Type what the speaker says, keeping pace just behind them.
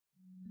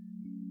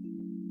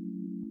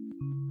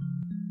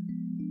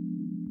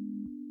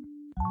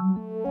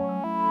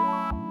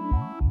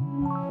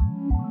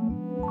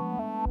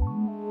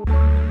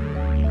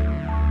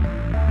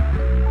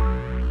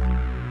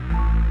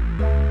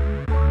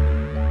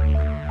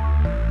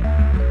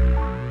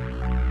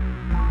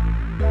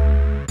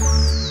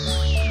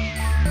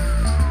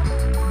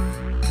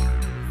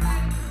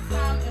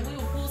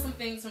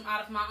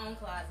my own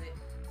closet,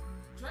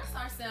 dress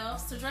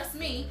ourselves to dress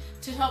me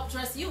to help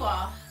dress you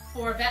all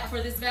for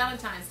this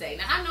Valentine's Day.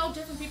 Now I know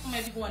different people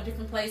may be going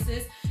different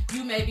places.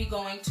 You may be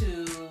going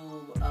to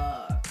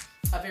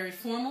a very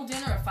formal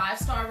dinner, a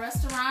 5-star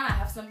restaurant. I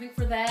have something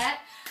for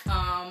that.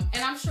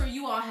 And I'm sure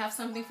you all have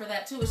something for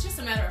that too. It's just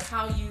a matter of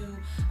how you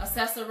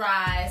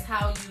accessorize,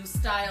 how you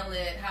style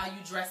it, how you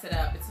dress it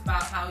up. It's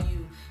about how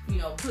you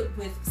put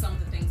with some of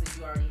the things that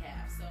you already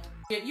have.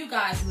 So you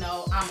guys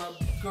know I'm a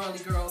girly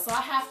girl, so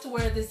I have to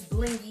wear this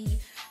blingy,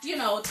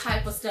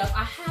 type of stuff.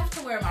 I have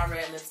to wear my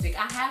red lipstick.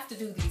 I have to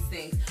do these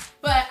things.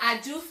 But I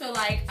do feel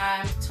like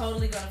I'm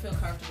totally gonna feel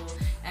comfortable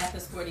at the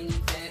sporting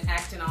event,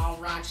 acting all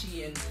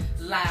raunchy and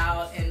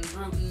loud and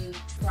rooting,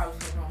 probably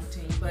for the wrong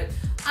team, but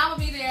I'm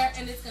gonna be there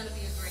and it's gonna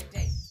be a great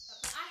day.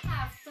 I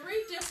have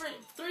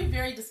three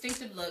very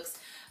distinctive looks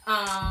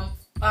that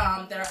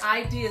are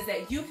ideas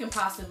that you can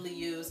possibly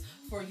use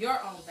for your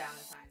own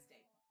Valentine's Day.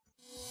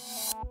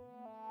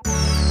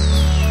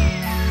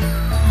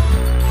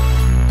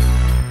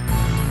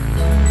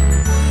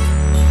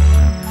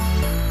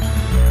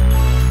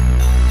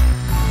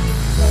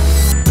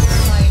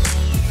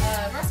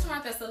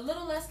 That's a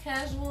little less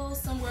casual,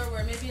 somewhere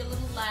where maybe a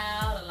little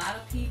loud, a lot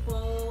of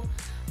people,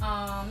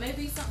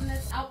 maybe something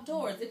that's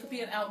outdoors. It could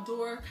be an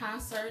outdoor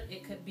concert.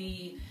 It could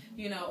be,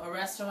 a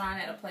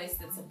restaurant at a place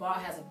that's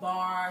has a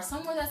bar,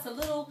 somewhere that's a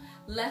little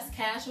less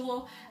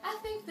casual. I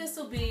think this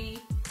will be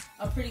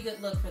a pretty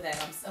good look for that.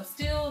 I'm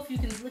still, if you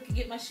can look and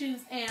get my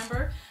shoes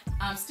amber,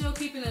 I'm still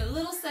keeping it a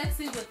little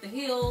sexy with the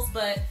heels,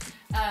 but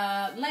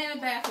laying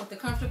it back with the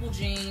comfortable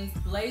jeans,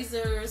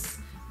 blazers.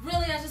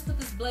 Really, I just put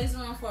this blazer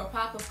on for a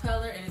pop of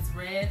color, and it's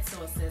red,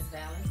 so it says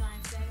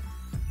Valentine's Day.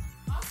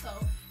 Also,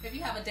 if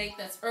you have a date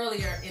that's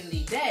earlier in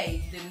the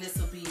day, then this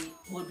would be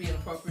an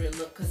appropriate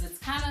look, because it's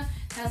kind of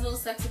has a little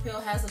sex appeal,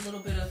 has a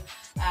little bit of,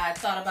 I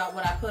thought about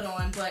what I put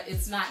on, but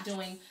it's not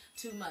doing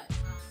too much.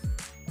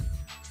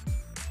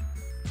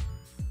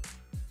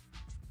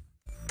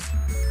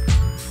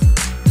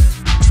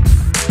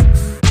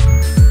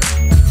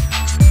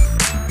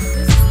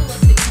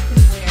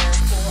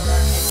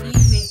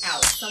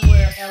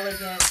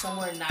 Elegant,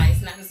 somewhere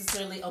nice, not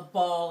necessarily a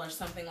ball or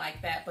something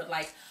like that, but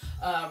like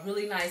a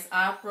really nice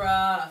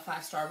opera, a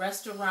 5-star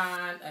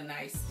restaurant, a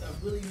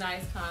really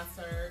nice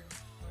concert.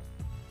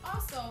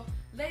 Also,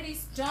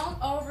 ladies, don't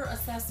over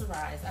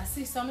accessorize. I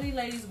see so many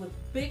ladies with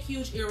big,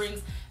 huge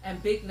earrings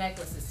and big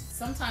necklaces.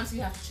 Sometimes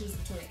you have to choose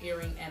between an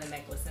earring and a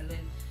necklace, and then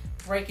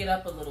break it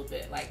up a little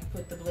bit, like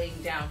put the bling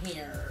down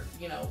here,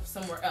 or,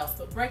 somewhere else,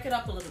 but break it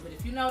up a little bit.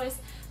 If you notice,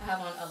 I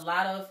have on a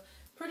lot of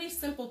pretty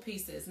simple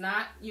pieces,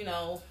 not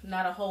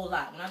a whole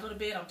lot. When I go to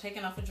bed, I'm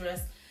taking off a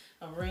dress,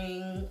 a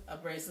ring, a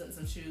bracelet, and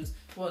some shoes.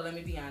 Well, let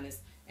me be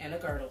honest, and a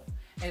girdle,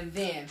 and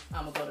then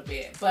I'm gonna go to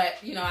bed. But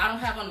I don't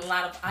have on a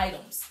lot of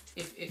items,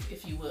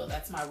 if you will.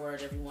 That's my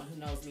word. Everyone who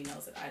knows me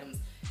knows that items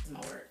is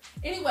my word.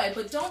 Anyway,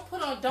 but don't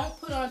put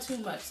on too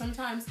much.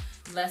 Sometimes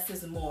less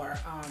is more.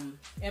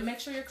 And make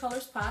sure your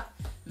colors pop.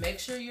 Make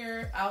sure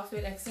your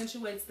outfit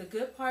accentuates the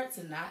good parts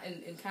and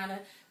kind of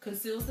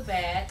conceals the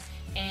bad.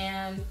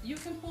 And you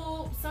can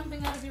pull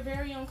something out of your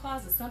very own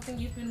closet, something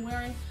you've been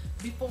wearing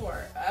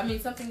before. I mean,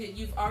 something that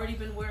you've already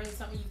been wearing,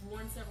 something you've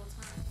worn several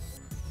times.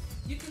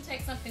 You can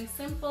take something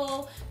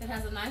simple that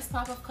has a nice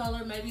pop of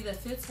color, maybe that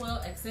fits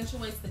well,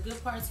 accentuates the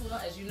good parts well.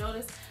 As you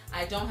notice,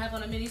 I don't have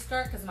on a mini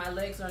skirt because my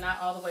legs are not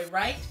all the way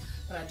right,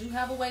 but I do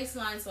have a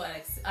waistline, so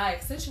I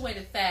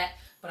accentuated that,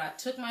 but I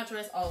took my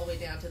dress all the way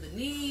down to the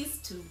knees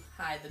to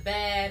hide the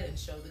bad and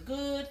show the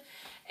good.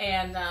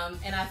 And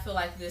I feel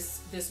like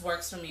this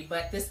works for me.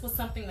 But this was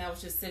something that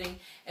was just sitting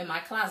in my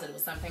closet. It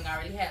was something I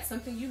already had,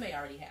 something you may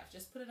already have.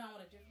 Just put it on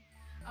with a different.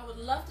 I would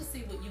love to see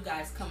what you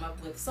guys come up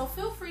with. So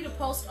feel free to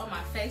post on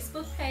my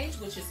Facebook page,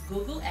 which is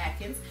Goo Goo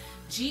Atkins,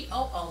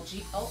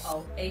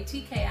 GooGooAtkins,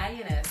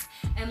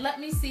 and let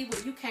me see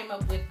what you came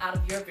up with out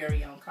of your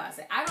very own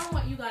closet. I don't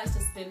want you guys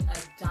to spend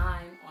a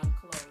dime on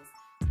clothes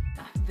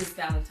this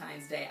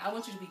Valentine's Day. I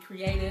want you to be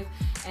creative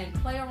and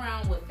play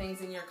around with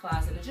things in your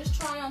closet and just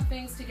try on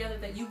things together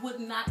that you would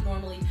not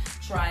normally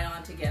try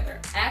on together.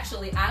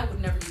 Actually, I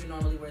would never even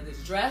normally wear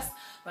this dress,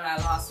 but I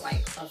lost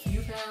like a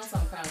few pounds, so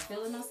I'm kind of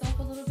feeling myself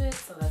a little bit,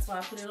 so that's why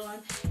I put it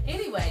on.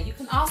 Anyway, you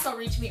can also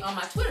reach me on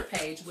my Twitter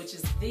page, which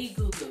is the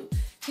Goo Goo,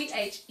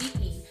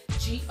 TheGoogoo.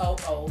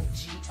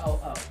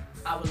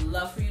 I would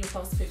love for you to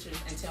post pictures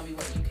and tell me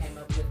what you came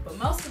up with. But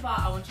most of all,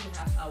 I want you to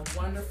have a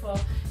wonderful,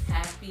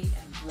 happy,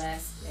 and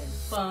blessed, and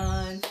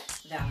fun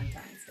Valentine's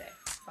Day.